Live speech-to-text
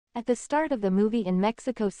At the start of the movie in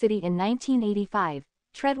Mexico City in 1985,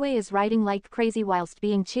 Treadway is riding like crazy whilst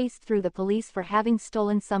being chased through the police for having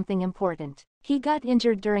stolen something important. He got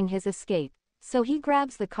injured during his escape, so he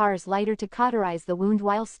grabs the car's lighter to cauterize the wound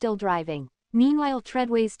while still driving. Meanwhile,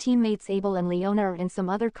 Treadway's teammates Abel and Leona are in some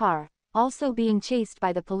other car, also being chased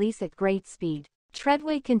by the police at great speed.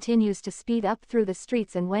 Treadway continues to speed up through the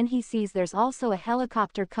streets, and when he sees there's also a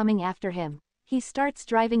helicopter coming after him, he starts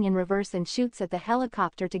driving in reverse and shoots at the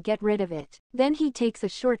helicopter to get rid of it. Then he takes a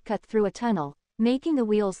shortcut through a tunnel, making the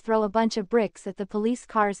wheels throw a bunch of bricks at the police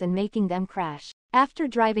cars and making them crash. After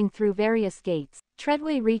driving through various gates,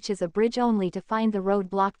 Treadway reaches a bridge only to find the road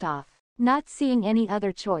blocked off. Not seeing any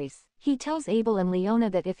other choice, he tells Abel and Leona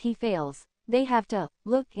that if he fails, they have to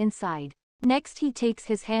look inside. Next he takes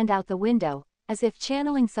his hand out the window, as if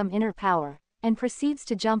channeling some inner power, and proceeds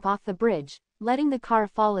to jump off the bridge, letting the car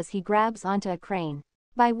fall as he grabs onto a crane.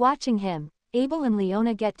 By watching him, Abel and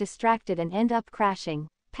Leona get distracted and end up crashing,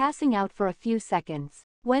 passing out for a few seconds.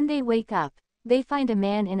 When they wake up, they find a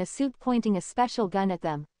man in a suit pointing a special gun at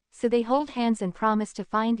them, so they hold hands and promise to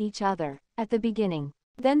find each other. At the beginning,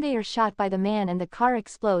 then they are shot by the man and the car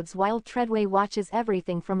explodes while Treadway watches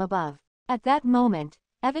everything from above. At that moment,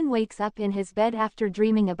 Evan wakes up in his bed after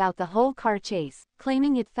dreaming about the whole car chase,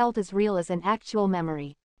 claiming it felt as real as an actual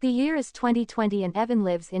memory. The year is 2020 and Evan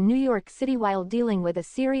lives in New York City while dealing with a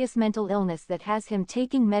serious mental illness that has him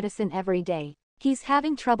taking medicine every day. He's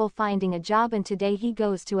having trouble finding a job, and today he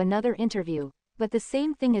goes to another interview, but the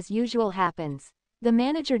same thing as usual happens. The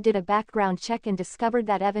manager did a background check and discovered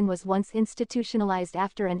that Evan was once institutionalized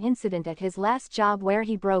after an incident at his last job where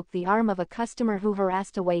he broke the arm of a customer who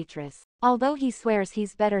harassed a waitress. Although he swears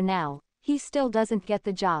he's better now, he still doesn't get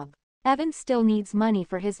the job. Evan still needs money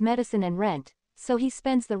for his medicine and rent, so he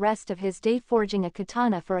spends the rest of his day forging a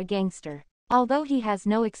katana for a gangster. Although he has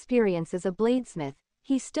no experience as a bladesmith,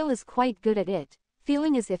 he still is quite good at it,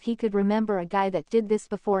 feeling as if he could remember a guy that did this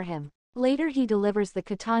before him. Later he delivers the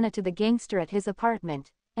katana to the gangster at his apartment,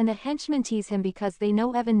 and the henchmen tease him because they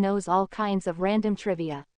know Evan knows all kinds of random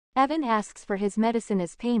trivia. Evan asks for his medicine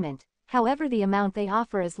as payment, however the amount they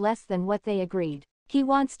offer is less than what they agreed. He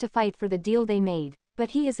wants to fight for the deal they made, but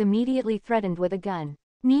he is immediately threatened with a gun.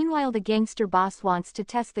 Meanwhile, the gangster boss wants to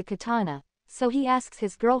test the katana, so he asks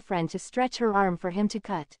his girlfriend to stretch her arm for him to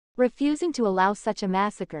cut. Refusing to allow such a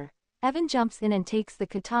massacre, Evan jumps in and takes the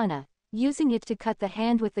katana, using it to cut the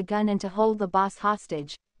hand with the gun and to hold the boss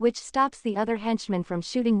hostage, which stops the other henchman from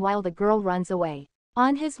shooting while the girl runs away.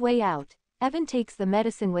 On his way out, Evan takes the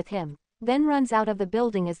medicine with him, then runs out of the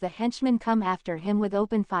building as the henchmen come after him with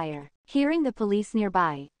open fire. Hearing the police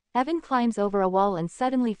nearby, Evan climbs over a wall and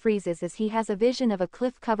suddenly freezes as he has a vision of a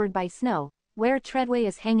cliff covered by snow, where Treadway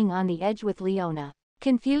is hanging on the edge with Leona.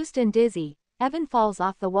 Confused and dizzy, Evan falls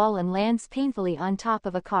off the wall and lands painfully on top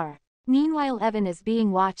of a car. Meanwhile, Evan is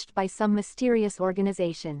being watched by some mysterious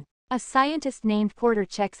organization. A scientist named Porter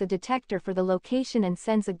checks a detector for the location and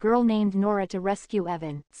sends a girl named Nora to rescue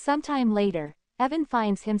Evan. Sometime later, Evan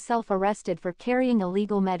finds himself arrested for carrying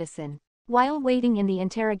illegal medicine. While waiting in the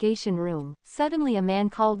interrogation room, suddenly a man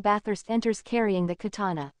called Bathurst enters carrying the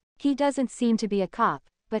katana. He doesn't seem to be a cop,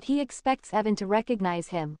 but he expects Evan to recognize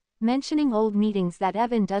him, mentioning old meetings that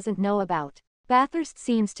Evan doesn't know about. Bathurst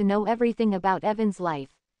seems to know everything about Evan's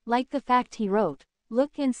life, like the fact he wrote,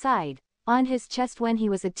 "Look inside," on his chest when he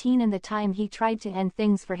was a teen and the time he tried to end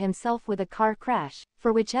things for himself with a car crash,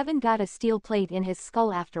 for which Evan got a steel plate in his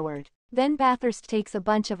skull afterward. Then Bathurst takes a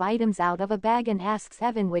bunch of items out of a bag and asks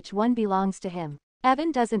Evan which one belongs to him.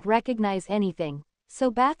 Evan doesn't recognize anything,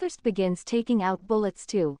 so Bathurst begins taking out bullets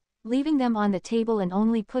too, leaving them on the table and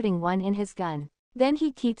only putting one in his gun. Then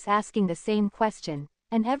he keeps asking the same question,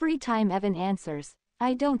 and every time Evan answers,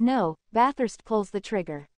 "I don't know," Bathurst pulls the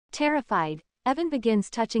trigger. Terrified, Evan begins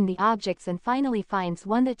touching the objects and finally finds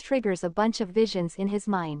one that triggers a bunch of visions in his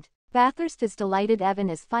mind. Bathurst is delighted Evan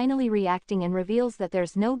is finally reacting and reveals that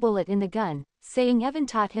there's no bullet in the gun, saying Evan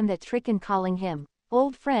taught him that trick and calling him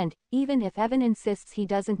old friend, even if Evan insists he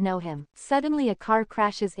doesn't know him. Suddenly a car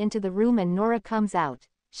crashes into the room and Nora comes out,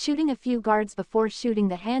 shooting a few guards before shooting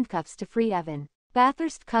the handcuffs to free Evan.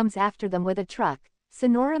 Bathurst comes after them with a truck, so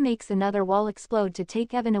Nora makes another wall explode to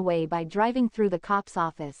take Evan away by driving through the cop's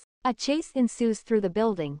office. A chase ensues through the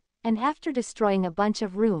building, and after destroying a bunch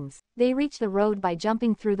of rooms, they reach the road by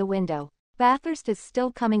jumping through the window. Bathurst is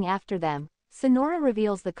still coming after them, so Nora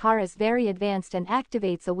reveals the car is very advanced and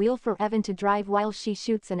activates a wheel for Evan to drive while she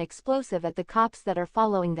shoots an explosive at the cops that are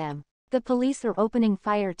following them. The police are opening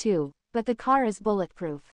fire too, but the car is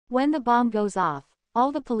bulletproof. When the bomb goes off,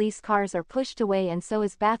 all the police cars are pushed away and so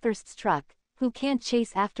is Bathurst's truck, who can't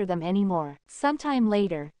chase after them anymore. Sometime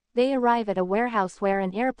later, they arrive at a warehouse where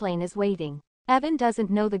an airplane is waiting. Evan doesn't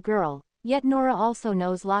know the girl, yet Nora also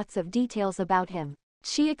knows lots of details about him.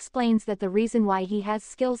 She explains that the reason why he has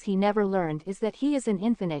skills he never learned is that he is an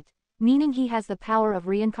infinite, meaning he has the power of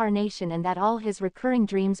reincarnation and that all his recurring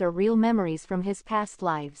dreams are real memories from his past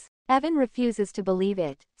lives. Evan refuses to believe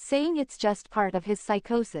it, saying it's just part of his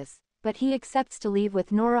psychosis, but he accepts to leave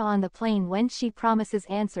with Nora on the plane when she promises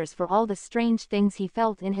answers for all the strange things he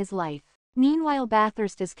felt in his life. Meanwhile,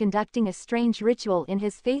 Bathurst is conducting a strange ritual in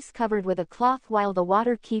his face covered with a cloth while the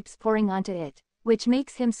water keeps pouring onto it, which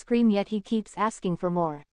makes him scream, yet he keeps asking for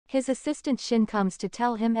more. His assistant Shin comes to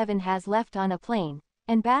tell him Evan has left on a plane,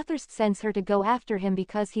 and Bathurst sends her to go after him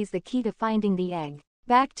because he's the key to finding the egg.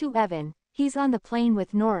 Back to Evan, he's on the plane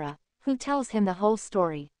with Nora, who tells him the whole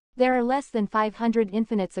story. There are less than 500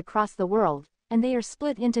 infinites across the world, and they are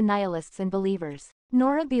split into nihilists and believers.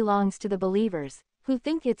 Nora belongs to the believers, who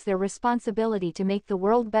think it's their responsibility to make the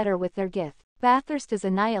world better with their gift. Bathurst is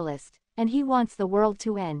a nihilist, and he wants the world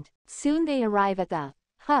to end. Soon they arrive at the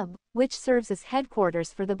hub, which serves as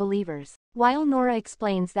headquarters for the believers. While Nora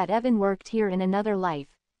explains that Evan worked here in another life,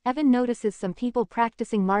 Evan notices some people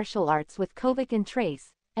practicing martial arts with Kovic and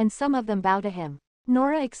Trace, and some of them bow to him.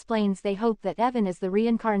 Nora explains they hope that Evan is the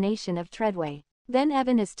reincarnation of Treadway. Then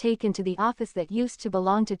Evan is taken to the office that used to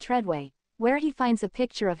belong to Treadway, where he finds a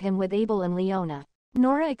picture of him with Abel and Leona.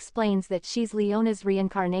 Nora explains that she's Leona's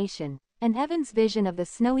reincarnation, and Evan's vision of the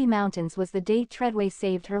snowy mountains was the day Treadway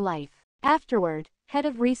saved her life. Afterward, head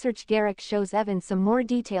of research Garrick shows Evan some more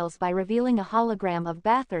details by revealing a hologram of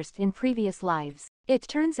Bathurst in previous lives. It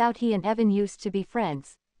turns out he and Evan used to be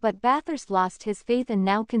friends, but Bathurst lost his faith and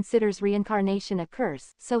now considers reincarnation a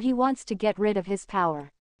curse, so he wants to get rid of his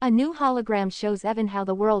power. A new hologram shows Evan how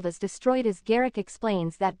the world is destroyed as Garrick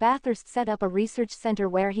explains that Bathurst set up a research center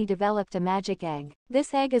where he developed a magic egg.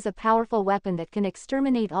 This egg is a powerful weapon that can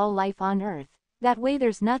exterminate all life on Earth. That way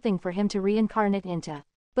there's nothing for him to reincarnate into.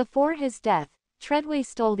 Before his death, Treadway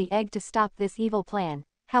stole the egg to stop this evil plan,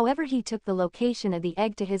 however he took the location of the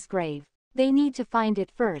egg to his grave. They need to find it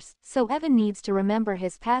first, so Evan needs to remember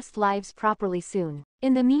his past lives properly soon.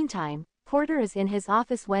 In the meantime, Porter is in his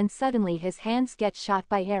office when suddenly his hands get shot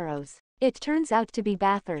by arrows. It turns out to be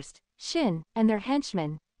Bathurst, Shin, and their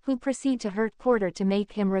henchmen, who proceed to hurt Porter to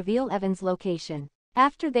make him reveal Evan's location.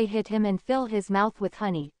 After they hit him and fill his mouth with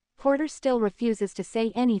honey, Porter still refuses to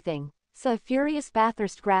say anything, so a furious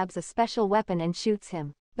Bathurst grabs a special weapon and shoots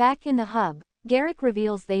him. Back in the hub, Garrick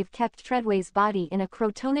reveals they've kept Treadway's body in a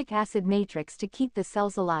crotonic acid matrix to keep the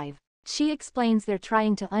cells alive. She explains they're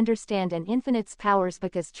trying to understand an infinite's powers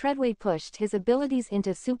because Treadway pushed his abilities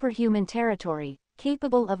into superhuman territory,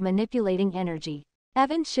 capable of manipulating energy.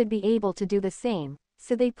 Evan should be able to do the same,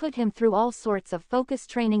 so they put him through all sorts of focus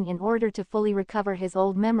training in order to fully recover his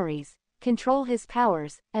old memories, control his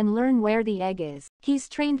powers, and learn where the egg is. He's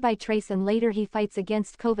trained by Trace and later he fights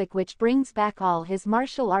against Kovic, which brings back all his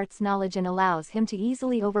martial arts knowledge and allows him to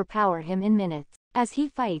easily overpower him in minutes. As he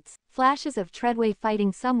fights, flashes of Treadway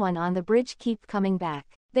fighting someone on the bridge keep coming back.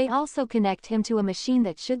 They also connect him to a machine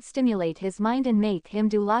that should stimulate his mind and make him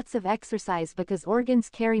do lots of exercise because organs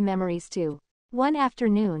carry memories too. One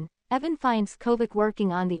afternoon, Evan finds Kovic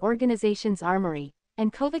working on the organization's armory,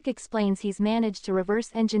 and Kovic explains he's managed to reverse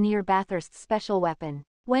engineer Bathurst's special weapon.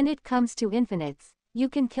 When it comes to infinites, you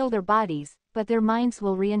can kill their bodies, but their minds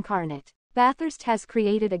will reincarnate. Bathurst has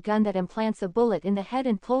created a gun that implants a bullet in the head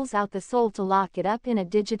and pulls out the soul to lock it up in a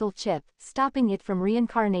digital chip, stopping it from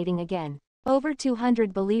reincarnating again. Over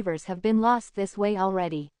 200 believers have been lost this way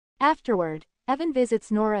already. Afterward, Evan visits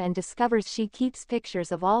Nora and discovers she keeps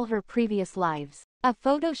pictures of all her previous lives. A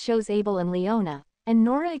photo shows Abel and Leona, and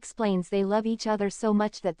Nora explains they love each other so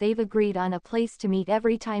much that they've agreed on a place to meet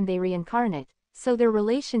every time they reincarnate, so their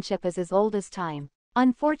relationship is as old as time.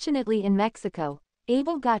 Unfortunately, in Mexico,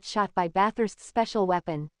 Abel got shot by Bathurst's special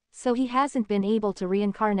weapon, so he hasn't been able to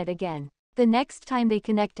reincarnate again. The next time they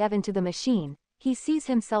connect Evan to the machine, he sees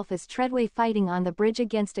himself as Treadway fighting on the bridge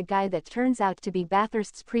against a guy that turns out to be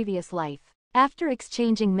Bathurst's previous life. After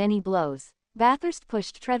exchanging many blows, Bathurst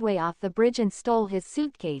pushed Treadway off the bridge and stole his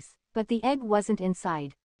suitcase, but the egg wasn't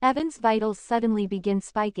inside. Evan's vitals suddenly begin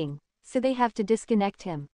spiking, so they have to disconnect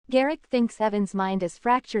him. Garrick thinks Evan's mind is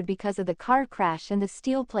fractured because of the car crash and the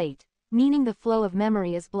steel plate, meaning the flow of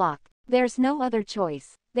memory is blocked. There's no other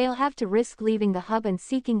choice. They'll have to risk leaving the hub and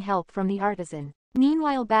seeking help from the artisan.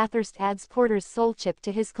 Meanwhile, Bathurst adds Porter's soul chip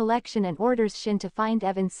to his collection and orders Shin to find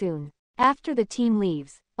Evan soon. After the team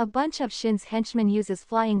leaves, a bunch of Shin's henchmen uses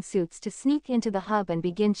flying suits to sneak into the hub and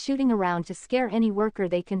begin shooting around to scare any worker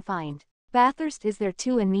they can find. Bathurst is there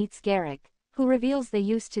too and meets Garrick, who reveals they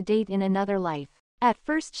used to date in another life. At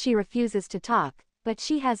first she refuses to talk, but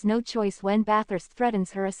she has no choice when Bathurst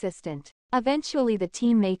threatens her assistant. Eventually the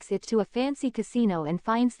team makes it to a fancy casino and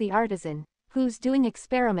finds the artisan, who's doing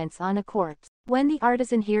experiments on a corpse. When the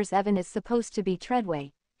artisan hears Evan is supposed to be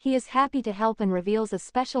Treadway, he is happy to help and reveals a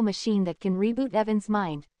special machine that can reboot Evan's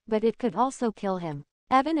mind, but it could also kill him.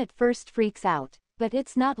 Evan at first freaks out, but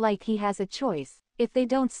it's not like he has a choice. If they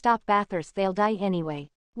don't stop Bathurst, they'll die anyway.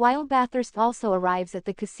 While Bathurst also arrives at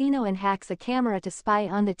the casino and hacks a camera to spy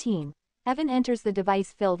on the team, Evan enters the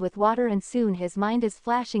device filled with water and soon his mind is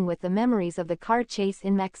flashing with the memories of the car chase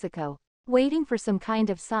in Mexico. Waiting for some kind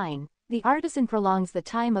of sign, the artisan prolongs the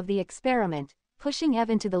time of the experiment, pushing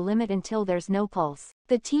Evan to the limit until there's no pulse.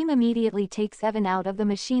 The team immediately takes Evan out of the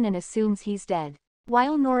machine and assumes he's dead.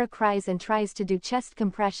 While Nora cries and tries to do chest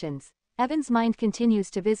compressions, Evan's mind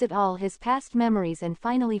continues to visit all his past memories and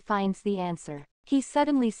finally finds the answer. He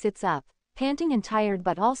suddenly sits up, panting and tired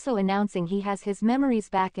but also announcing he has his memories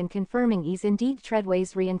back and confirming he's indeed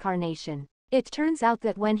Treadway's reincarnation. It turns out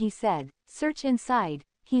that when he said, "Search inside,"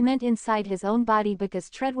 he meant inside his own body because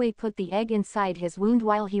Treadway put the egg inside his wound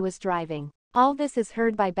while he was driving. All this is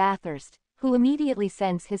heard by Bathurst, who immediately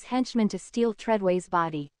sends his henchmen to steal Treadway's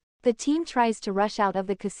body. The team tries to rush out of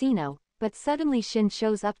the casino, but suddenly Shin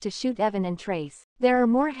shows up to shoot Evan and Trace. There are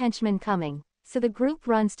more henchmen coming, so the group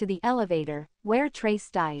runs to the elevator, where Trace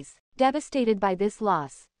dies. Devastated by this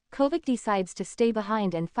loss, Kovac decides to stay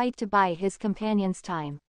behind and fight to buy his companions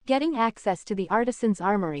time. Getting access to the artisan's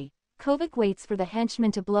armory, Kovac waits for the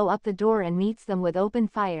henchmen to blow up the door and meets them with open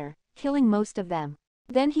fire, killing most of them.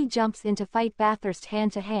 Then he jumps in to fight Bathurst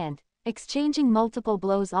hand to hand, exchanging multiple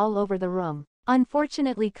blows all over the room.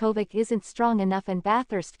 Unfortunately, Kovac isn't strong enough and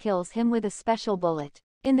Bathurst kills him with a special bullet.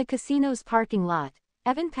 In the casino's parking lot,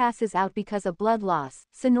 Evan passes out because of blood loss.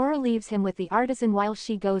 Sonora leaves him with the artisan while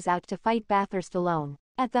she goes out to fight Bathurst alone.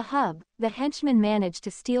 At the hub, the henchmen manage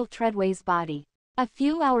to steal Treadway's body. A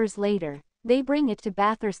few hours later, they bring it to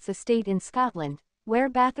Bathurst's estate in Scotland, where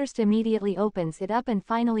Bathurst immediately opens it up and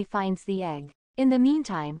finally finds the egg. In the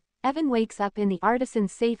meantime, Evan wakes up in the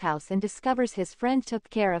artisan's safe house and discovers his friend took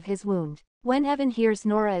care of his wound. When Evan hears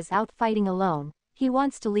Nora is out fighting alone, he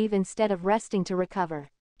wants to leave instead of resting to recover.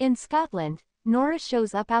 In Scotland, Nora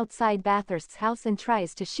shows up outside Bathurst's house and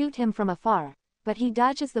tries to shoot him from afar, but he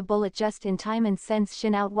dodges the bullet just in time and sends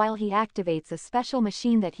Shin out while he activates a special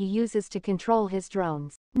machine that he uses to control his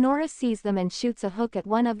drones. Nora sees them and shoots a hook at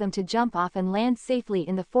one of them to jump off and land safely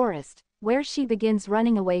in the forest, where she begins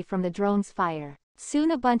running away from the drone's fire.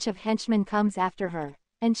 Soon a bunch of henchmen comes after her,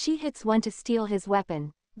 and she hits one to steal his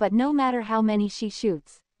weapon, but no matter how many she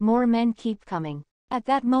shoots, more men keep coming. At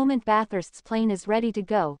that moment Bathurst's plane is ready to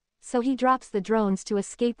go, so he drops the drones to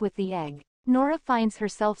escape with the egg. Nora finds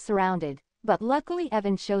herself surrounded, but luckily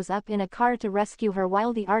Evan shows up in a car to rescue her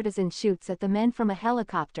while the artisan shoots at the men from a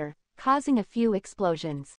helicopter, causing a few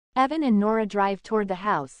explosions. Evan and Nora drive toward the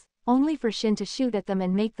house, only for Shin to shoot at them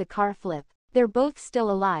and make the car flip. They're both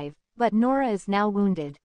still alive, but Nora is now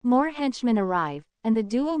wounded. More henchmen arrive, and the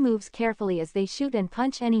duo moves carefully as they shoot and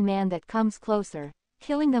punch any man that comes closer,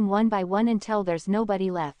 killing them one by one until there's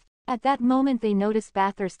nobody left. At that moment they notice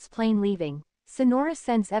Bathurst's plane leaving. Sonora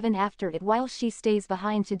sends Evan after it while she stays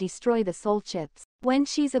behind to destroy the soul chips. When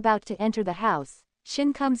she's about to enter the house,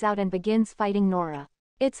 Shin comes out and begins fighting Nora.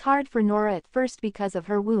 It's hard for Nora at first because of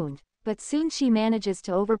her wound, but soon she manages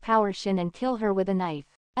to overpower Shin and kill her with a knife.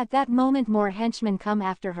 At that moment more henchmen come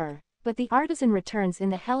after her, but the artisan returns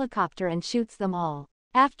in the helicopter and shoots them all.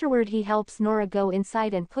 Afterward he helps Nora go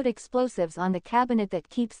inside and put explosives on the cabinet that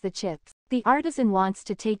keeps the chips. The artisan wants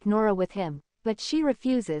to take Nora with him, but she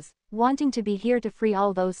refuses, wanting to be here to free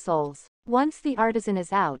all those souls. Once the artisan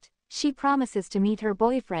is out, she promises to meet her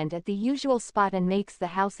boyfriend at the usual spot and makes the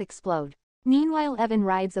house explode. Meanwhile Evan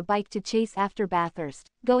rides a bike to chase after Bathurst,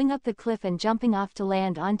 going up the cliff and jumping off to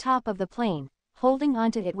land on top of the plane, holding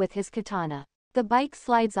onto it with his katana. The bike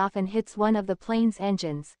slides off and hits one of the plane's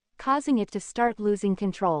engines, causing it to start losing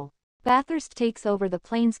control. Bathurst takes over the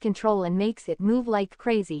plane's control and makes it move like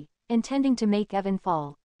crazy, intending to make Evan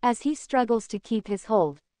fall. As he struggles to keep his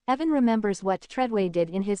hold, Evan remembers what Treadway did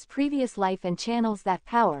in his previous life and channels that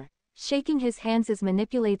power, shaking his hands as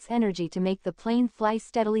manipulates energy to make the plane fly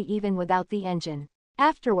steadily even without the engine.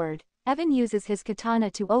 Afterward, Evan uses his katana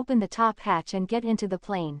to open the top hatch and get into the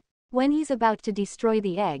plane. When he's about to destroy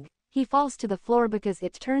the egg, he falls to the floor because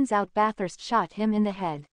it turns out Bathurst shot him in the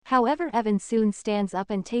head. However, Evan soon stands up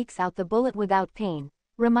and takes out the bullet without pain,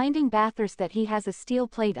 reminding Bathurst that he has a steel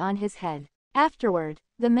plate on his head. Afterward,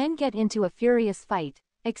 the men get into a furious fight,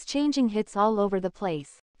 exchanging hits all over the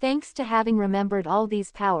place. Thanks to having remembered all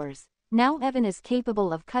these powers, now Evan is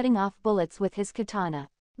capable of cutting off bullets with his katana.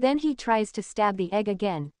 Then he tries to stab the egg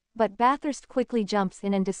again, but Bathurst quickly jumps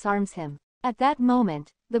in and disarms him. At that moment,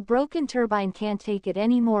 the broken turbine can't take it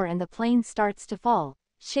anymore and the plane starts to fall,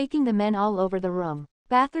 shaking the men all over the room.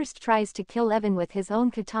 Bathurst tries to kill Evan with his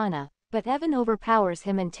own katana, but Evan overpowers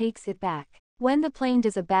him and takes it back. When the plane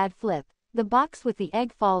does a bad flip, the box with the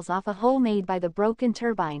egg falls off a hole made by the broken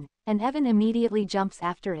turbine, and Evan immediately jumps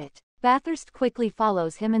after it. Bathurst quickly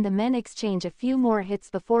follows him and the men exchange a few more hits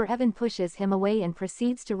before Evan pushes him away and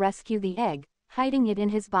proceeds to rescue the egg, hiding it in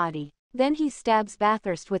his body. Then he stabs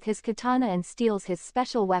Bathurst with his katana and steals his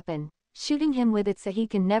special weapon, shooting him with it so he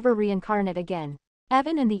can never reincarnate again.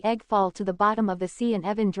 Evan and the egg fall to the bottom of the sea and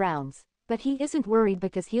Evan drowns, but he isn't worried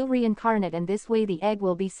because he'll reincarnate and this way the egg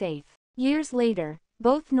will be safe. Years later,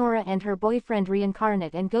 both Nora and her boyfriend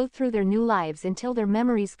reincarnate and go through their new lives until their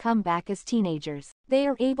memories come back as teenagers. They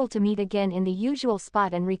are able to meet again in the usual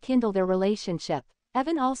spot and rekindle their relationship.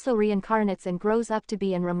 Evan also reincarnates and grows up to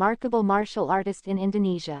be a remarkable martial artist in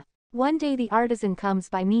Indonesia. One day the artisan comes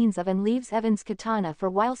by means of and leaves Evan's katana for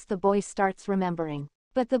whilst the boy starts remembering.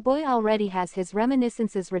 But the boy already has his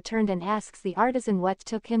reminiscences returned and asks the artisan what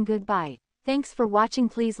took him goodbye. Thanks for watching.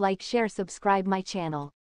 Please like, share, subscribe my channel.